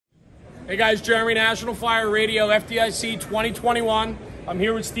Hey guys, Jeremy, National Fire Radio, FDIC 2021. I'm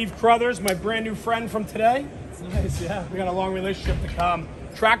here with Steve Crothers, my brand new friend from today. It's nice, yeah. We got a long relationship to come.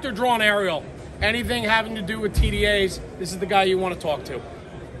 Tractor drawn aerial. Anything having to do with TDAs, this is the guy you want to talk to.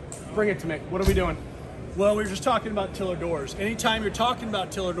 Bring it to me. What are we doing? Well, we were just talking about tiller doors. Anytime you're talking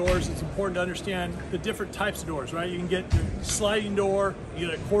about tiller doors, it's important to understand the different types of doors, right? You can get your sliding door, you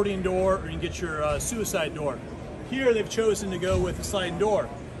get an accordion door, or you can get your suicide door. Here, they've chosen to go with the sliding door.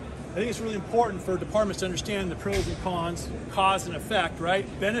 I think it's really important for departments to understand the pros and cons, cause and effect, right?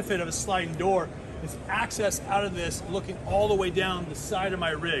 Benefit of a sliding door is access out of this looking all the way down the side of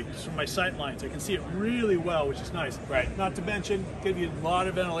my rig, just from my sight lines. I can see it really well, which is nice. Right. Not to mention, give you a lot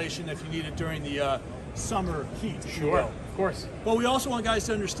of ventilation if you need it during the summer heat. Sure, of course. But we also want guys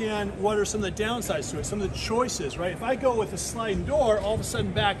to understand what are some of the downsides to it, some of the choices, right? If I go with a sliding door, all of a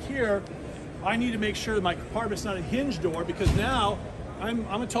sudden back here, I need to make sure that my compartment's not a hinge door, because now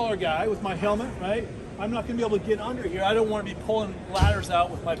I'm a taller guy with my helmet, right? I'm not gonna be able to get under here. I don't wanna be pulling ladders out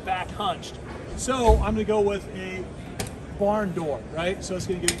with my back hunched. So I'm gonna go with a barn door, right? So it's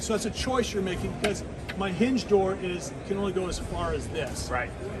gonna give you, so it's a choice you're making, because my hinge door can only go as far as this. Right.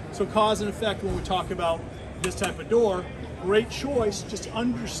 So cause and effect when we talk about this type of door, great choice, just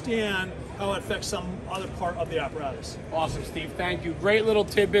understand how it affects some other part of the apparatus. Awesome, Steve. Thank you. Great little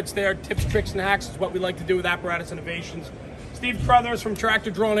tidbits there. Tips, tricks, and hacks is what we like to do with Apparatus Innovations. Steve Crothers from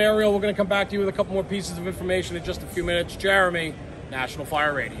Tractor Drone Aerial. We're going to come back to you with a couple more pieces of information in just a few minutes. Jeremy, National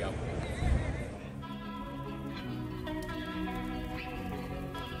Fire Radio.